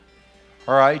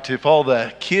All right, if all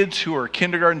the kids who are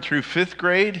kindergarten through fifth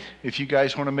grade, if you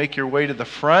guys want to make your way to the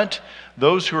front,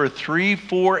 those who are 3,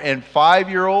 4, and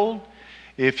 5-year-old,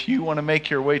 if you want to make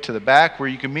your way to the back where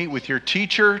you can meet with your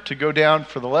teacher to go down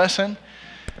for the lesson.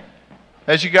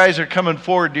 As you guys are coming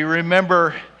forward, do you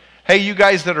remember, hey, you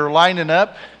guys that are lining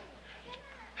up,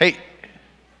 hey,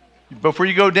 before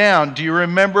you go down, do you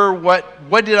remember what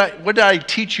did I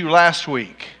teach you last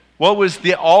week? What was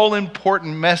the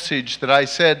all-important message that I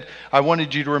said I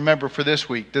wanted you to remember for this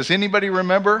week? Does anybody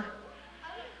remember?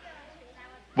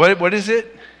 What is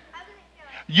it?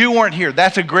 You weren't here.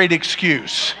 That's a great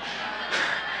excuse.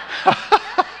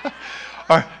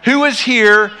 Who was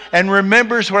here and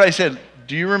remembers what I said?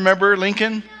 Do you remember,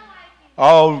 Lincoln?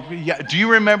 Oh, yeah. Do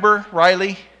you remember,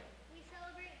 Riley?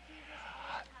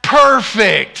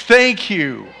 Perfect. Thank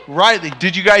you. Riley,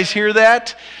 did you guys hear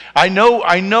that? I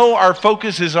know our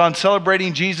focus is on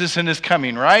celebrating Jesus and His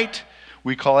coming, right?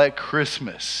 We call that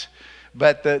Christmas.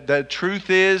 But the truth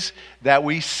is that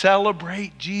we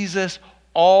celebrate Jesus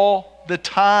all the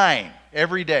time,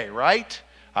 every day, right?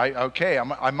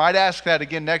 I might ask that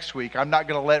again next week. I'm not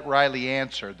going to let Riley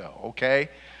answer, though, okay?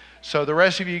 So the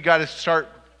rest of you got to start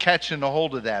catching a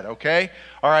hold of that, okay?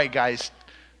 All right, guys,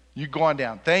 you go on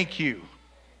down. Thank you.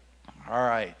 All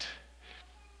right.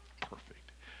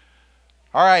 Perfect.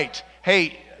 All right.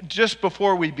 Hey, just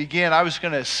before we begin, I was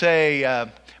going to say,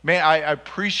 man, I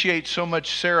appreciate so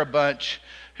much Sarah Bunch,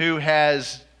 who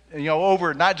has,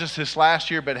 over not just this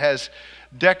last year, but has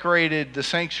decorated the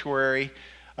sanctuary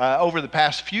over the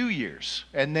past few years.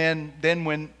 And then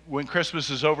when Christmas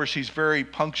is over, she's very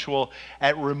punctual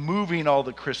at removing all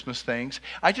the Christmas things.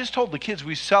 I just told the kids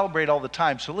we celebrate all the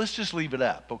time, so let's just leave it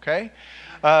up, okay?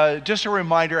 Just a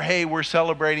reminder, hey, we're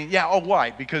celebrating. Yeah,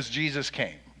 why? Because Jesus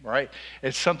came, right?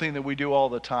 It's something that we do all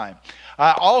the time.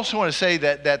 I also want to say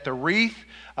that the wreath,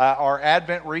 our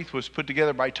Advent wreath, was put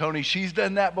together by Tony. She's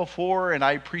done that before, and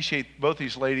I appreciate both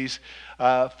these ladies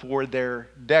for their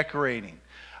decorating.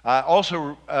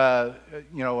 Also,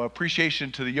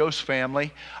 appreciation to the Yost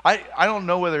family. I don't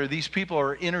know whether these people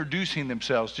are introducing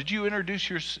themselves. Did you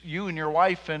introduce you and your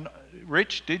wife and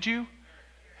Rich? Did you?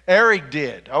 Eric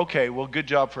did. Okay, well, good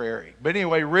job for Eric. But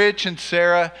anyway, Rich and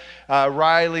Sarah,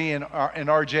 Riley and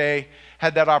RJ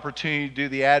had that opportunity to do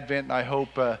the Advent, and I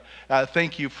hope,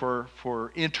 thank you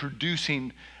for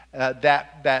introducing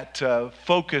that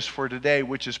focus for today,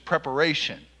 which is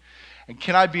preparation. And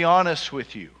can I be honest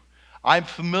with you? I'm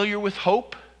familiar with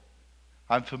hope.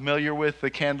 I'm familiar with the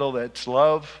candle that's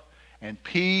love and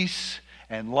peace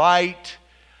and light.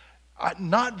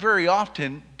 Not very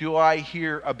often do I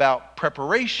hear about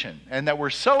preparation and that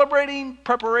we're celebrating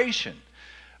preparation.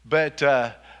 But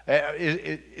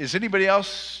is anybody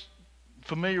else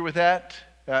familiar with that?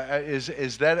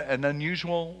 Is that an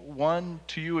unusual one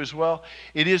to you as well?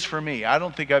 It is for me. I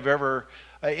don't think I've ever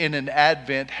in an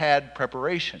Advent had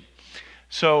preparation.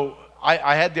 So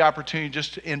I had the opportunity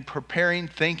just in preparing,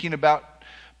 thinking about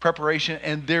preparation,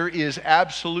 and there is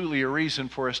absolutely a reason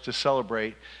for us to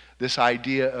celebrate this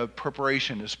idea of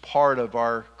preparation as part of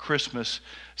our Christmas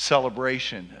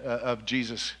celebration of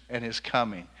Jesus and His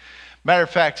coming. Matter of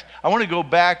fact, I want to go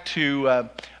back to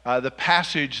the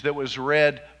passage that was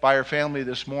read by our family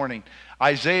this morning,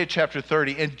 Isaiah chapter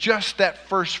 30, and just that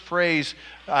first phrase,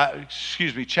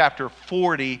 chapter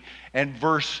 40 and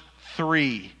verse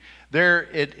 3. There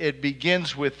it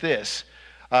begins with this.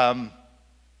 A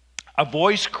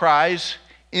voice cries,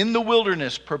 "In the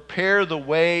wilderness, prepare the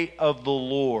way of the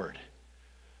Lord."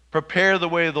 Prepare the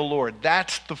way of the Lord.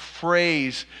 That's the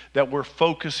phrase that we're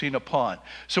focusing upon.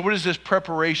 So what does this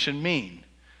preparation mean?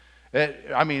 I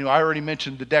already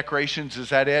mentioned the decorations. Is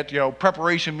that it?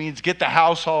 Preparation means get the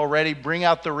house all ready, bring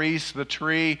out the wreaths, the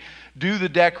tree, do the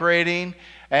decorating,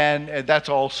 and that's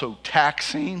also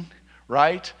taxing,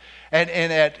 right?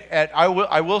 And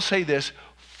I will say this,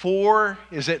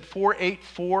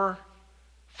 484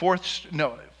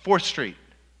 4th Street.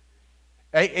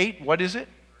 8 what is it?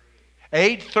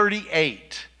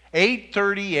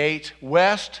 838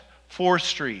 West 4th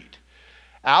Street.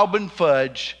 Alban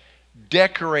Fudge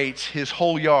decorates his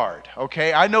whole yard,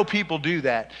 okay? I know people do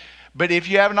that. But if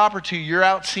you have an opportunity, you're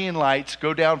out seeing lights,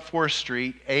 go down 4th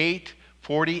Street,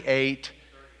 848.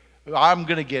 I'm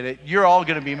going to get it. You're all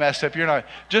going to be messed up. You're not.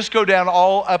 Just go down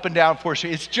all up and down 4th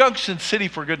Street. It's Junction City,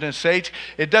 for goodness sakes.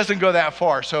 It doesn't go that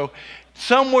far. So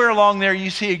somewhere along there,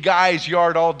 you see a guy's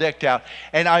yard all decked out.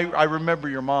 And I remember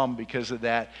your mom because of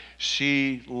that.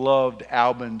 She loved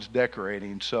Alban's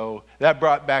decorating. So that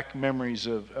brought back memories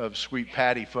of sweet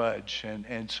Patty Fudge.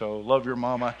 And so love your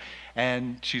mama.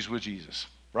 And she's with Jesus,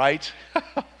 right?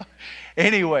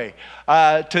 Anyway,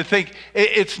 to think,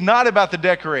 it's not about the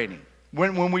decorating.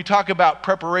 when we talk about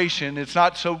preparation, it's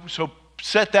not so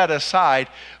set that aside,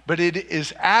 but it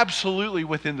is absolutely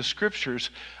within the scriptures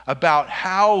about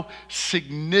how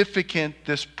significant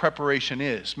this preparation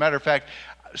is. Matter of fact,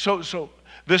 so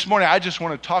this morning I just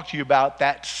want to talk to you about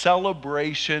that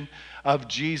celebration of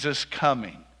Jesus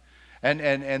coming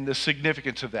and the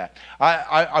significance of that.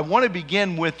 I want to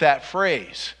begin with that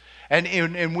phrase.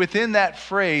 And within that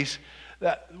phrase,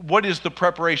 what is the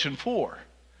preparation for?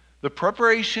 The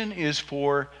preparation is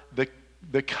for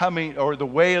the coming or the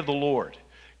way of the Lord.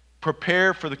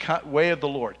 Prepare for the way of the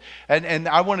Lord. And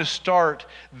I want to start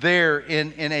there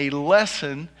in a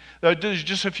lesson. There's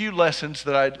just a few lessons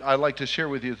that I'd like to share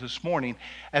with you this morning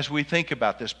as we think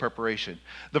about this preparation.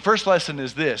 The first lesson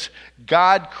is this: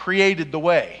 God created the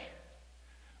way.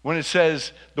 When it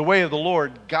says the way of the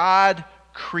Lord, God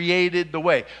created the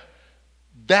way.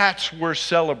 That's we're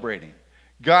celebrating.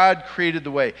 God created the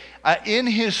way. In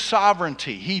His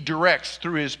sovereignty, He directs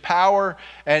through His power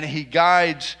and He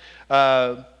guides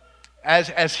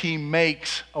as He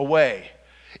makes a way.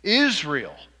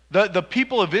 Israel, the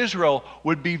people of Israel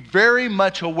would be very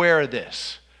much aware of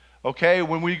this. Okay,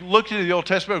 when we look into the Old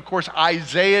Testament, of course,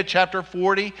 Isaiah chapter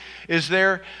 40 is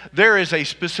there. There is a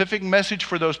specific message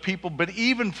for those people, but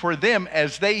even for them,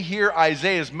 as they hear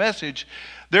Isaiah's message,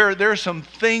 there are some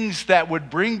things that would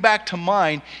bring back to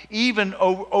mind, even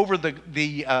over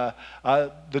the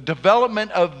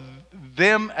development of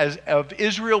them of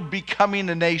Israel becoming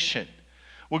a nation.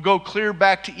 We'll go clear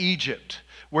back to Egypt,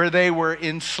 where they were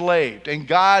enslaved, and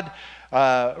God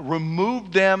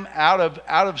removed them out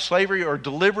of slavery, or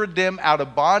delivered them out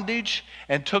of bondage,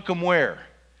 and took them where?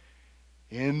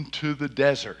 Into the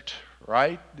desert,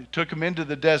 right? They took them into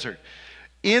the desert.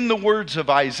 In the words of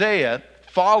Isaiah,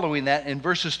 following that, in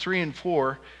verses 3 and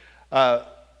 4,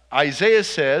 Isaiah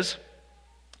says,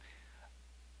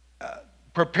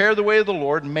 prepare the way of the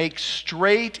Lord, make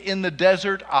straight in the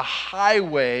desert a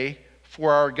highway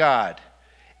for our God.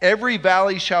 Every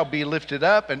valley shall be lifted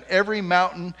up, and every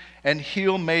mountain and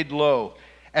hill made low.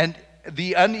 And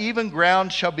the uneven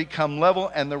ground shall become level,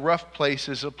 and the rough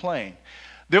places a plain.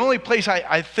 The only place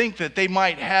I think that they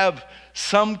might have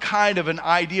some kind of an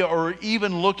idea, or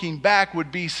even looking back,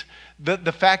 would be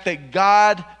the fact that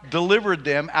God delivered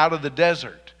them out of the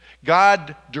desert.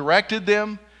 God directed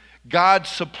them. God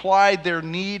supplied their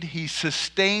need. He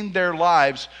sustained their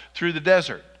lives through the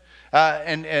desert.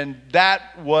 And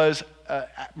that was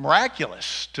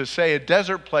miraculous, to say a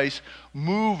desert place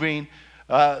moving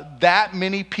that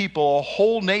many people, a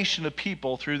whole nation of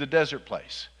people through the desert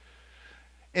place.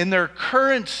 In their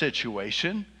current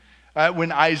situation,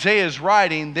 when Isaiah is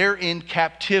writing, they're in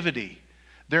captivity.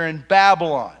 They're in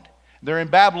Babylon. They're in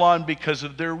Babylon because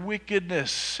of their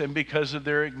wickedness and because of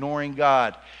their ignoring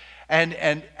God. And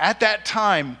at that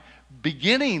time,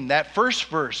 beginning that first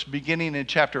verse, beginning in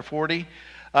chapter 40,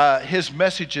 his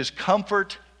message is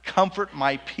comfort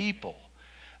my people.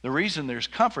 The reason there's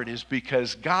comfort is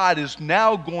because God is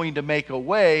now going to make a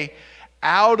way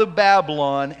out of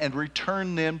Babylon and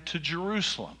return them to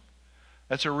Jerusalem.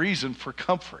 That's a reason for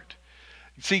comfort.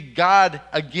 See, God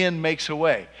again makes a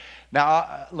way.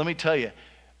 Now, let me tell you,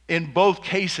 in both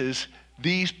cases,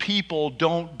 these people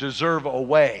don't deserve a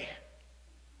way.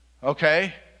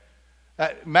 Okay?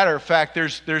 Matter of fact,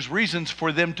 there's reasons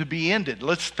for them to be ended.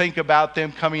 Let's think about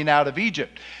them coming out of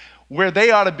Egypt, where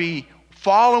they ought to be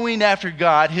following after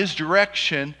God, His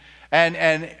direction,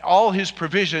 and all His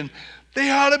provision. They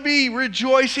ought to be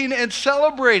rejoicing and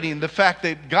celebrating the fact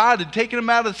that God had taken them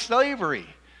out of slavery.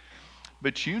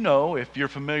 But you know, if you're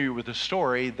familiar with the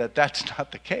story, that that's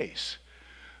not the case.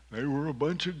 They were a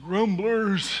bunch of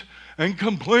grumblers and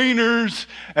complainers,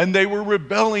 and they were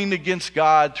rebelling against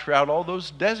God throughout all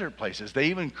those desert places. They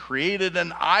even created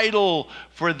an idol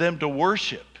for them to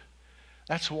worship.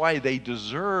 That's why they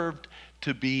deserved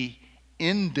to be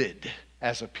ended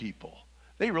as a people.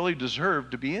 They really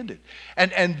deserved to be ended.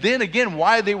 And then again,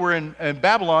 why they were in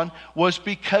Babylon was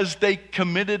because they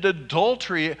committed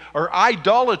adultery or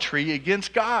idolatry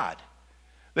against God.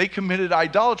 They committed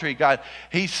idolatry. God,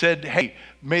 He said, hey,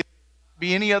 may there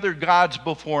be any other gods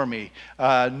before me,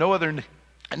 no other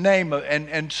name.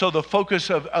 And so the focus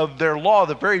of their law,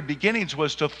 the very beginnings,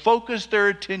 was to focus their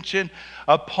attention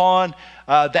upon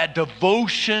that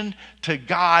devotion to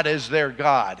God as their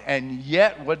God. And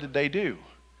yet, what did they do?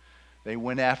 They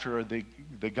went after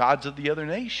the gods of the other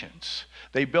nations.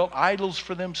 They built idols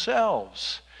for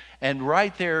themselves. And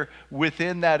right there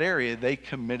within that area, they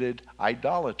committed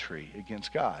idolatry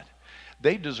against God.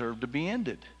 They deserve to be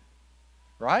ended.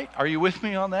 Right? Are you with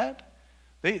me on that?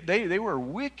 They were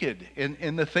wicked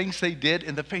in the things they did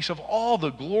in the face of all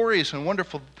the glorious and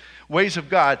wonderful ways of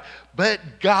God. But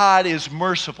God is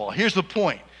merciful. Here's the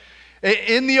point.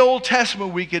 In the Old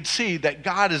Testament, we could see that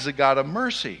God is a God of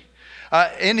mercy.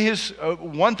 In his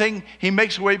one thing, he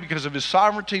makes a way because of his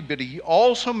sovereignty, but he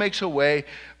also makes a way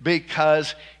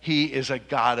because he is a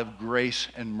God of grace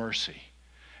and mercy.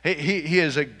 He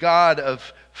is a God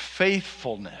of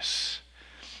faithfulness.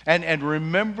 And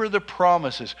remember the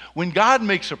promises. When God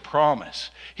makes a promise,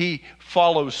 he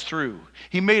follows through.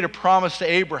 He made a promise to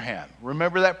Abraham.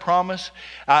 Remember that promise?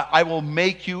 I will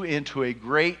make you into a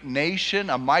great nation,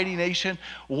 a mighty nation,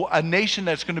 a nation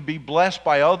that's going to be blessed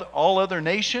by all other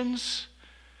nations.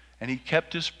 And he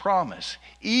kept his promise.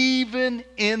 Even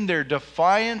in their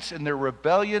defiance, in their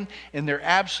rebellion, in their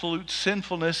absolute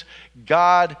sinfulness,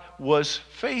 God was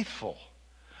faithful.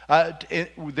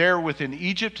 There within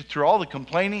Egypt through all the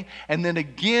complaining, and then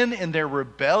again in their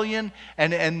rebellion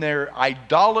and their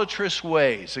idolatrous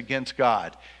ways against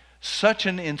God. Such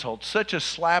an insult, such a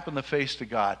slap in the face to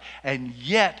God. And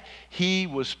yet he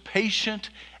was patient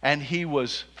and he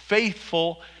was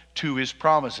faithful to his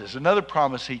promises. Another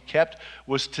promise he kept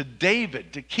was to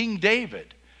David, to King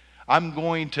David. I'm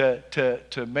going to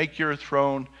make your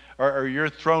throne, or your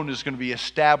throne is going to be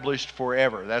established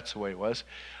forever. That's the way it was.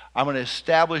 I'm going to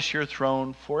establish your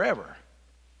throne forever.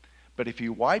 But if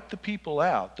you wipe the people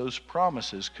out, those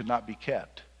promises could not be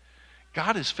kept.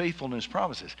 God is faithful in his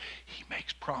promises. He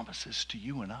makes promises to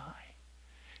you and I.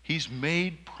 He's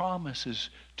made promises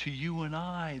to you and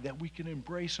I that we can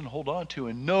embrace and hold on to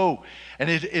and know. And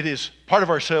it is part of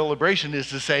our celebration is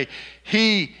to say,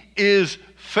 he is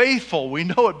faithful. We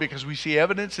know it because we see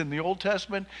evidence in the Old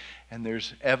Testament, and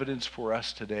there's evidence for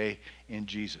us today in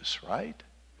Jesus, right?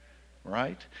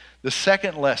 Right? The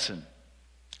second lesson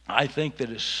I think that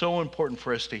is so important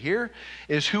for us to hear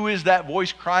is, who is that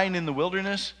voice crying in the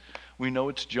wilderness? We know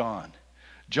it's John.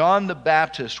 John the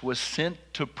Baptist was sent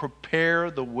to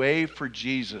prepare the way for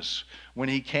Jesus when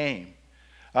he came.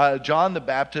 John the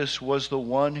Baptist was the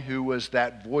one who was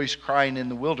that voice crying in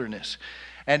the wilderness.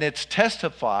 And it's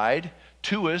testified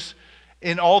to us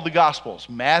in all the Gospels.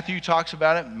 Matthew talks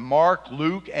about it, Mark,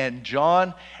 Luke, and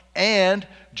John. And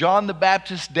John the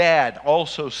Baptist's dad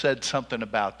also said something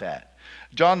about that.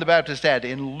 John the Baptist's dad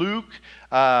in Luke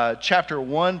chapter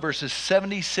 1, verses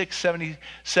 76,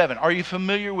 77. Are you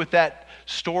familiar with that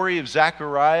story of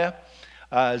Zechariah?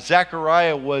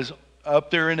 Zechariah was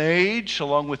up there in age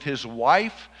along with his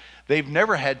wife. They've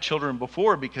never had children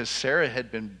before because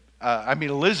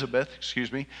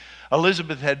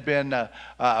Elizabeth had been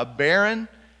barren.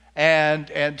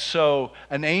 And so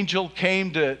an angel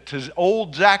came to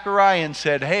old Zechariah and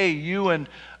said, hey, you and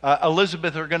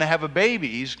Elizabeth are going to have a baby.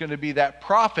 He's going to be that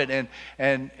prophet.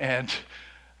 And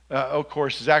of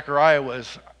course, Zechariah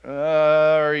was,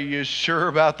 are you sure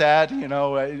about that? You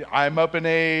know, I'm up in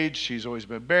age. She's always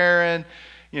been barren.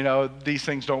 You know, these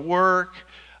things don't work.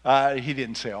 He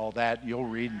didn't say all that. You'll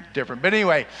read different. But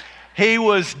anyway, he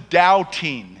was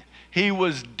doubting.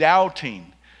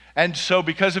 And so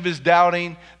because of his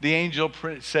doubting, the angel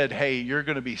said, hey, you're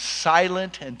going to be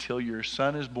silent until your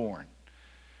son is born.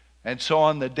 And so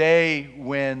on the day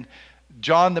when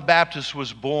John the Baptist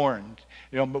was born,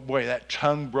 boy, that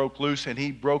tongue broke loose and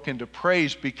he broke into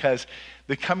praise because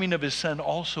the coming of his son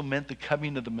also meant the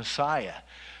coming of the Messiah.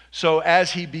 So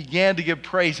as he began to give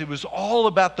praise, it was all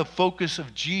about the focus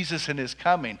of Jesus and his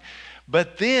coming.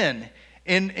 But then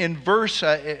in verse,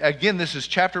 again, this is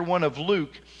chapter 1 of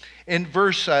Luke, in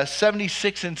verse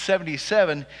 76 and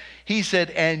 77, he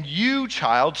said, and you,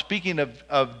 child, speaking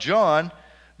of John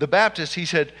the Baptist, he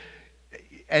said,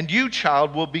 and you,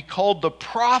 child, will be called the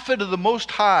prophet of the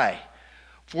Most High,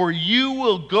 for you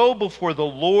will go before the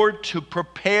Lord to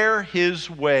prepare his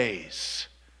ways.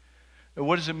 Now,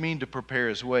 what does it mean to prepare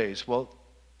his ways? Well,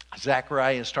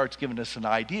 Zechariah starts giving us an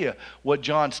idea what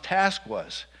John's task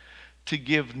was: to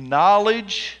give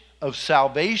knowledge of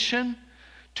salvation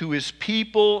to his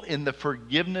people in the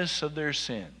forgiveness of their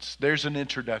sins. There's an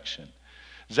introduction.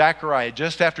 Zechariah,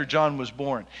 just after John was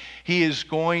born, he is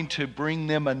going to bring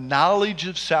them a knowledge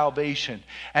of salvation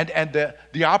and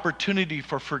the opportunity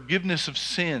for forgiveness of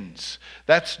sins.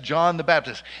 That's John the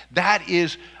Baptist. That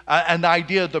is an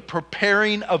idea of the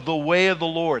preparing of the way of the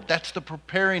Lord. That's the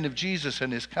preparing of Jesus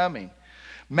and his coming.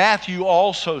 Matthew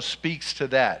also speaks to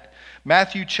that.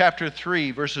 Matthew chapter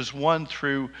 3, verses 1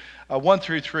 through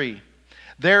 3.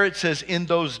 There it says, in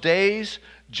those days,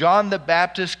 John the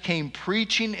Baptist came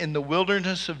preaching in the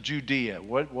wilderness of Judea.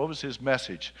 What was his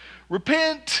message?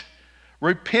 Repent!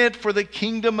 Repent, for the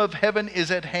kingdom of heaven is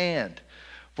at hand.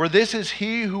 For this is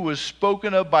he who was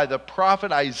spoken of by the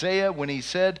prophet Isaiah when he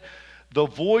said, the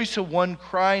voice of one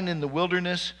crying in the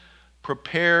wilderness,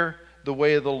 prepare the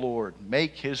way of the Lord,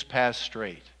 make his path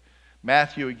straight.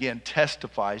 Matthew again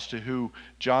testifies to who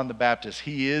John the Baptist.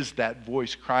 He is that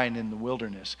voice crying in the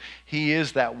wilderness. He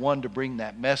is that one to bring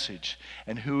that message.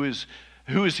 And who is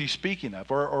he speaking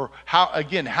of? Or how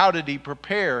did he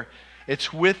prepare?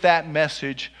 It's with that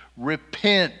message,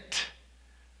 repent.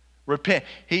 Repent.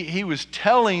 He was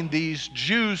telling these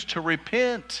Jews to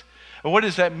repent. And what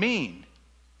does that mean?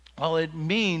 Well, it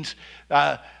means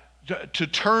to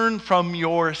turn from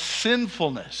your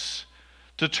sinfulness.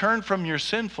 To turn from your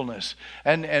sinfulness.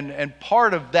 And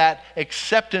part of that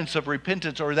acceptance of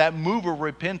repentance, or that move of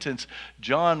repentance,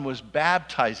 John was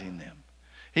baptizing them.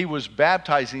 He was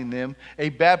baptizing them a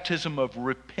baptism of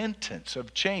repentance,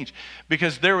 of change.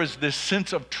 Because there was this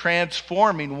sense of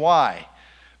transforming. Why?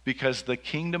 Because the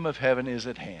kingdom of heaven is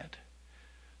at hand.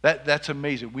 That's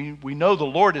amazing. We know the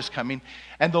Lord is coming.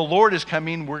 And the Lord is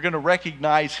coming, we're going to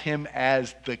recognize him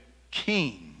as the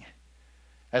King.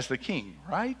 As the King,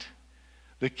 right?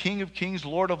 The King of Kings,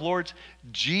 Lord of Lords.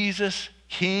 Jesus,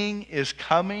 King, is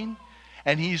coming.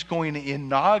 And he's going to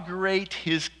inaugurate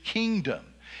his kingdom.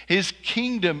 His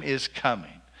kingdom is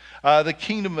coming. The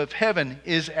kingdom of heaven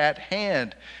is at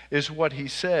hand, is what he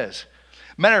says.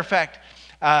 Matter of fact,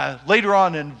 later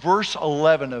on in verse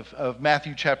 11 of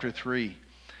Matthew chapter 3,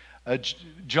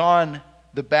 John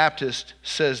the Baptist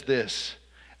says this,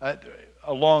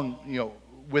 along,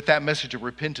 with that message of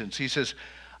repentance. He says,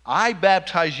 I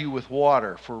baptize you with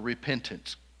water for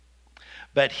repentance,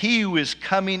 but he who is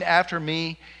coming after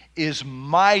me is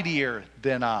mightier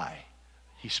than I.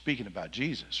 He's speaking about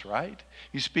Jesus, right?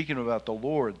 He's speaking about the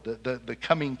Lord, the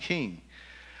coming King,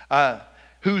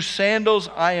 whose sandals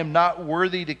I am not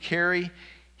worthy to carry.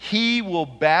 He will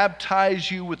baptize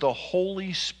you with the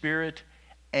Holy Spirit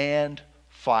and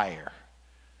fire.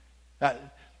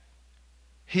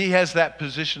 He has that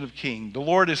position of king. The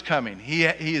Lord is coming. He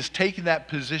is taking that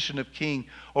position of king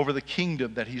over the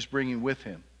kingdom that he's bringing with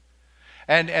him.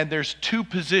 And there's two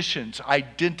positions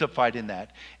identified in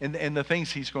that, in the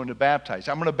things he's going to baptize.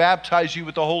 I'm going to baptize you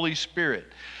with the Holy Spirit.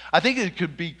 I think it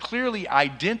could be clearly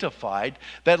identified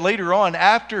that later on,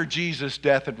 after Jesus'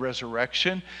 death and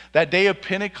resurrection, that day of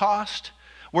Pentecost,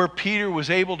 where Peter was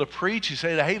able to preach, he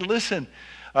said, hey, listen,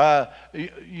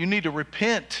 you need to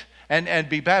repent and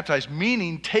be baptized,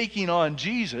 meaning taking on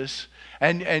Jesus,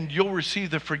 and you'll receive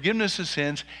the forgiveness of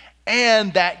sins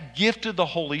and that gift of the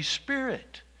Holy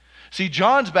Spirit. See,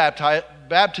 John's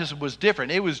baptism was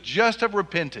different. It was just of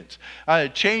repentance.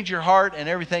 Change your heart and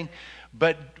everything.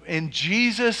 But in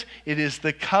Jesus, it is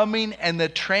the coming and the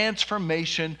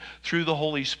transformation through the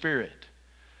Holy Spirit.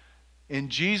 In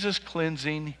Jesus'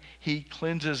 cleansing, he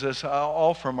cleanses us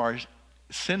all from our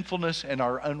sinfulness and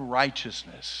our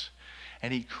unrighteousness.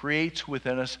 And he creates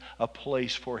within us a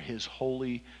place for his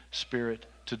Holy Spirit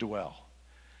to dwell.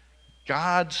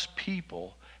 God's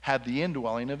people have the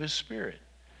indwelling of his Spirit.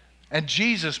 And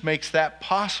Jesus makes that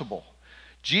possible.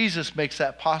 Jesus makes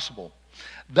that possible.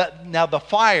 Now the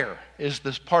fire is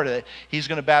this part of it. He's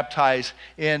going to baptize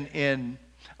in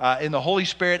the Holy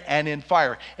Spirit and in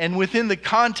fire. And within the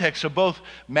context of both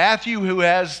Matthew, who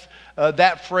has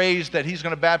that phrase that he's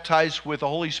going to baptize with the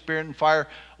Holy Spirit and fire,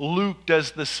 Luke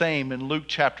does the same in Luke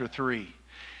chapter 3.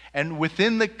 And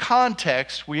within the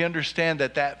context, we understand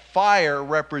that fire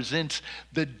represents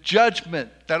the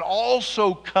judgment that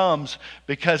also comes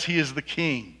because he is the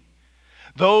King.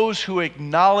 Those who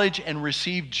acknowledge and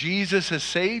receive Jesus as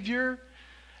Savior,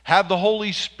 have the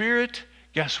Holy Spirit,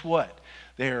 guess what?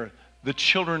 They're the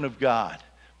children of God,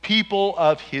 people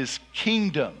of his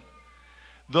kingdom.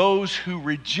 Those who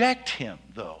reject him,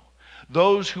 though,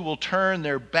 those who will turn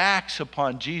their backs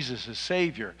upon Jesus as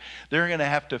Savior, they're going to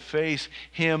have to face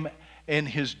him in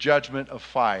his judgment of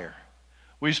fire.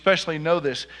 We especially know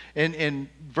this in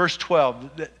verse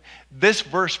 12. This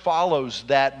verse follows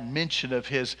that mention of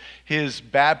his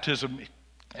baptism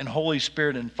and Holy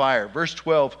Spirit and fire. Verse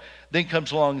 12 then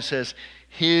comes along and says,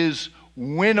 his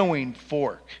winnowing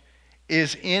fork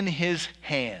is in his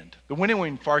hand. The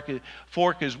winnowing fork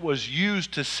was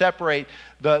used to separate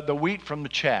the wheat from the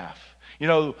chaff.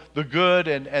 The good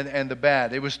and the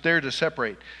bad. It was there to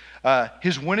separate.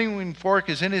 His winnowing fork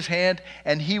is in his hand,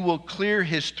 and he will clear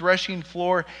his threshing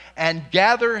floor and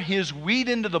gather his wheat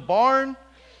into the barn.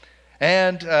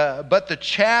 But the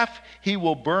chaff he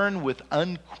will burn with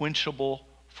unquenchable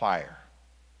fire.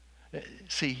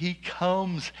 See, he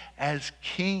comes as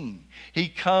king. He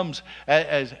comes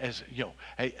as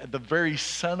the very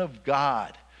Son of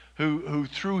God. Who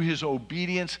through his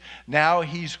obedience, now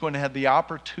he's going to have the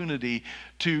opportunity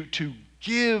to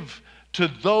give to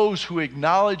those who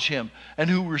acknowledge him and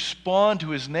who respond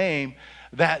to his name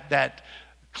that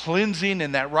cleansing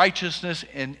and that righteousness,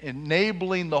 and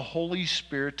enabling the Holy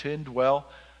Spirit to indwell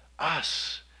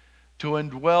us, to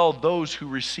indwell those who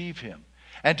receive him.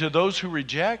 And to those who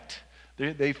reject,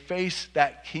 they face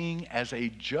that king as a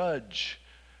judge.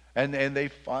 And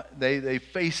they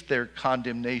face their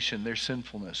condemnation, their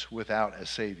sinfulness without a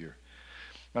Savior.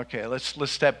 Okay,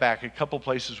 let's step back. A couple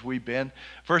places we've been.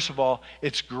 First of all,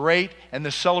 it's great, and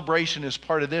the celebration is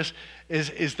part of this,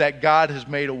 is that God has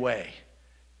made a way.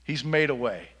 He's made a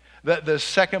way. The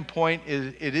second point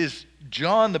is, it is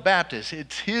John the Baptist.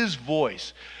 It's his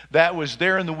voice that was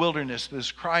there in the wilderness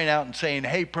that's crying out and saying,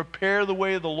 hey, prepare the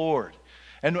way of the Lord.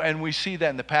 And we see that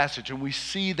in the passage, and we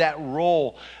see that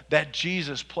role that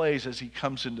Jesus plays as he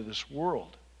comes into this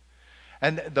world.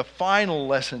 And the final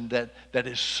lesson that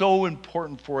is so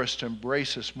important for us to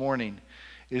embrace this morning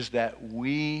is that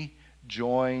we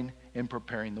join in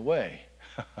preparing the way.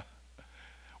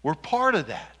 We're part of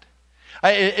that.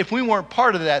 If we weren't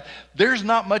part of that, there's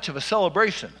not much of a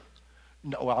celebration.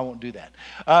 No, well, I won't do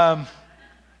that.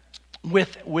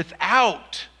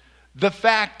 Without the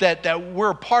fact that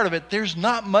we're a part of it, there's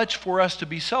not much for us to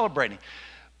be celebrating.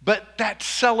 But that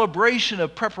celebration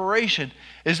of preparation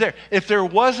is there. If there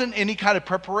wasn't any kind of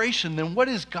preparation, then what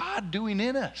is God doing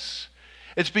in us?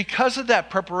 It's because of that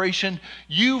preparation,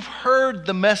 you've heard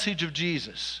the message of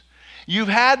Jesus. You've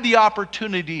had the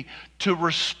opportunity to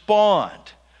respond.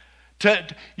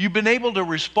 You've been able to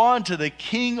respond to the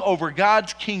King over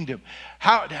God's kingdom.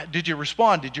 How did you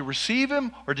respond? Did you receive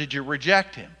him, or did you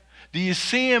reject him? Do you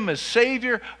see him as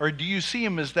Savior, or do you see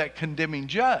him as that condemning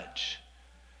judge?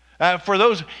 For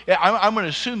those, I'm going to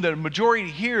assume that a majority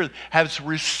here has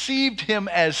received him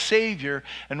as Savior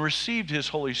and received his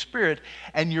Holy Spirit,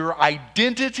 and your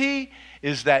identity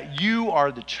is that you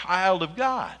are the child of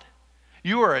God.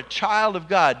 You are a child of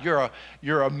God.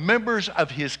 You're a members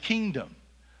of his kingdom.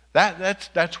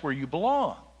 That's where you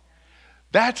belong.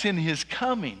 That's in his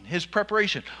coming, his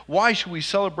preparation. Why should we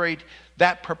celebrate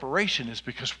that preparation? Is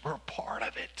because we're part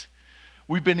of it.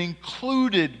 We've been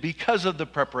included because of the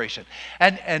preparation.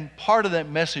 And part of that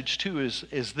message too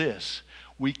is this.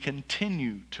 We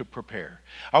continue to prepare.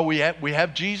 We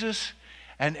have Jesus,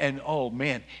 and oh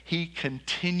man, he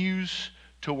continues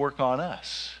to work on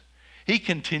us. He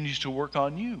continues to work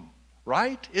on you,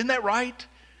 right? Isn't that right?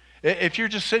 If you're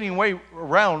just sitting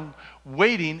around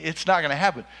waiting, it's not going to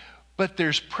happen. But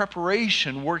there's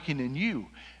preparation working in you,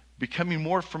 becoming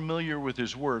more familiar with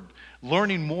his word,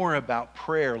 learning more about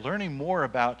prayer, learning more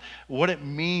about what it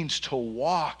means to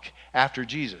walk after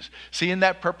Jesus. See, in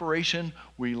that preparation,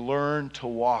 we learn to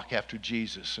walk after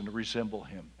Jesus and to resemble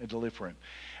him and to live for him.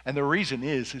 And the reason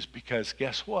is because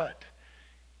guess what?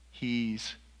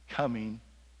 He's coming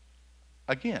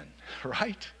again,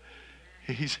 right?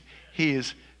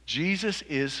 Jesus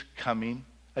is coming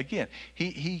again.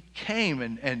 He came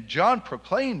and John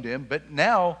proclaimed him, but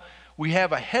now we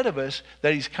have ahead of us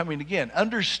that he's coming again.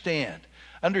 Understand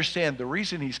the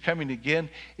reason he's coming again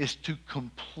is to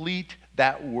complete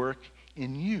that work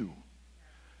in you.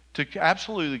 To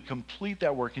absolutely complete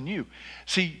that work in you.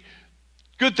 See,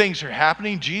 good things are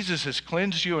happening. Jesus has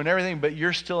cleansed you and everything, but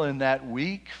you're still in that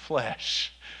weak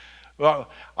flesh. Well,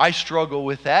 I struggle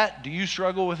with that. Do you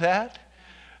struggle with that?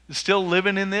 Still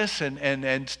living in this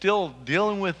and still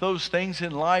dealing with those things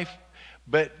in life.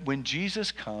 But when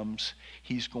Jesus comes,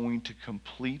 he's going to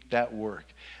complete that work.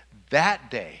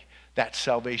 That day, that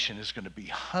salvation is going to be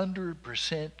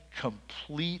 100%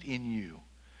 complete in you.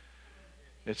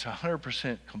 It's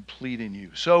 100% complete in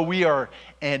you. So we are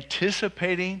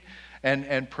anticipating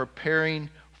and preparing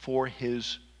for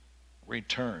his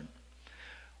return.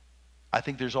 I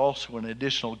think there's also an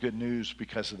additional good news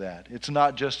because of that. It's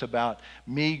not just about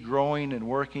me growing and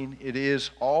working. It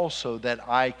is also that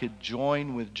I could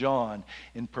join with John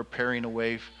in preparing the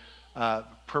way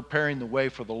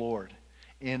for the Lord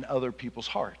in other people's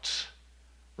hearts.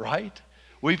 Right?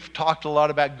 We've talked a lot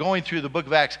about going through the book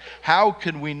of Acts. How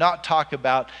can we not talk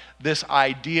about this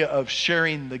idea of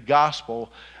sharing the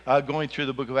gospel going through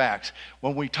the book of Acts?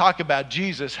 When we talk about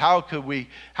Jesus, how could we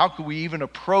even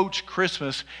approach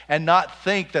Christmas and not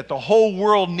think that the whole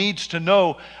world needs to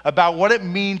know about what it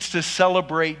means to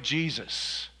celebrate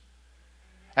Jesus?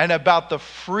 And about the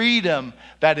freedom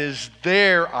that is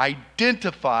there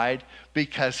identified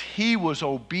because he was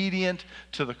obedient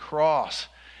to the cross.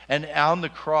 And on the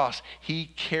cross, he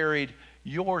carried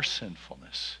your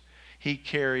sinfulness. He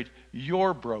carried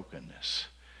your brokenness.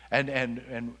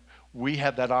 And we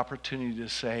have that opportunity to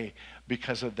say,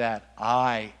 because of that,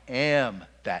 I am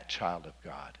that child of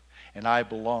God. And I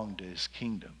belong to his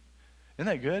kingdom. Isn't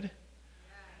that good?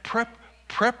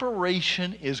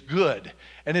 Preparation is good.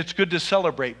 And it's good to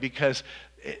celebrate because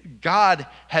God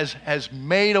has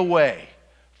made a way.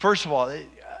 First of all,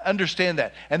 understand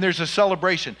that. And there's a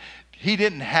celebration. He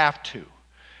didn't have to.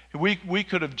 We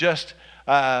could have just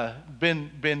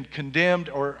been condemned,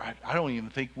 or I don't even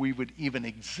think we would even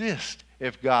exist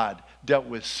if God dealt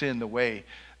with sin the way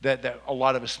that a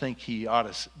lot of us think he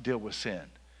ought to deal with sin,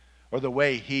 or the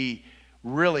way he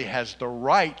really has the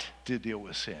right to deal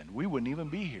with sin. We wouldn't even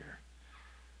be here.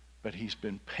 But he's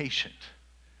been patient.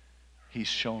 He's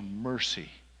shown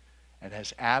mercy and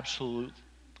has absolutely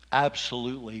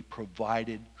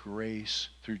provided grace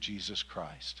through Jesus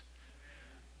Christ.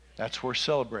 That's worth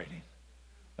celebrating.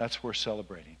 That's worth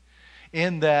celebrating.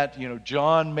 In that,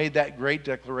 John made that great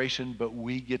declaration, but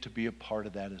we get to be a part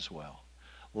of that as well.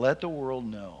 Let the world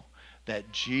know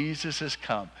that Jesus has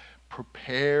come.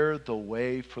 Prepare the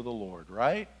way for the Lord,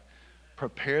 right?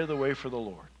 Prepare the way for the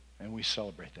Lord. And we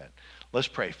celebrate that. Let's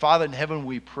pray. Father in heaven,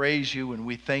 we praise you and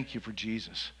we thank you for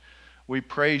Jesus. We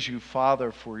praise you,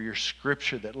 Father, for your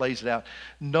scripture that lays it out.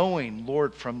 Knowing,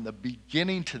 Lord, from the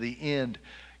beginning to the end,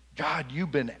 God,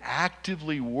 you've been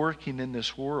actively working in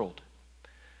this world.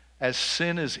 As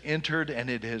sin has entered and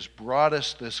it has brought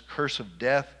us this curse of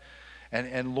death,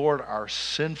 and Lord, our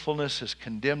sinfulness has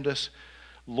condemned us.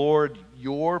 Lord,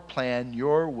 your plan,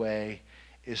 your way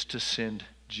is to send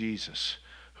Jesus,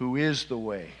 who is the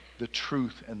way, the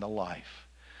truth, and the life.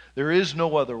 There is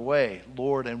no other way,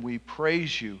 Lord, and we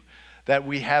praise you that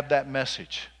we have that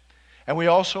message. And we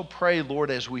also pray, Lord,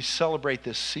 as we celebrate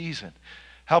this season,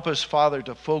 help us, Father,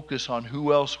 to focus on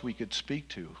who else we could speak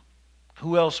to,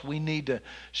 who else we need to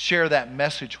share that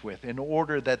message with in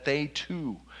order that they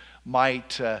too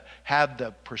might have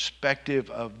the perspective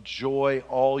of joy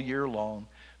all year long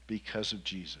because of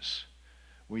Jesus.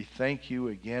 We thank you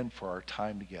again for our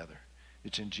time together.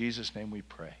 It's in Jesus' name we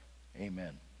pray.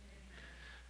 Amen.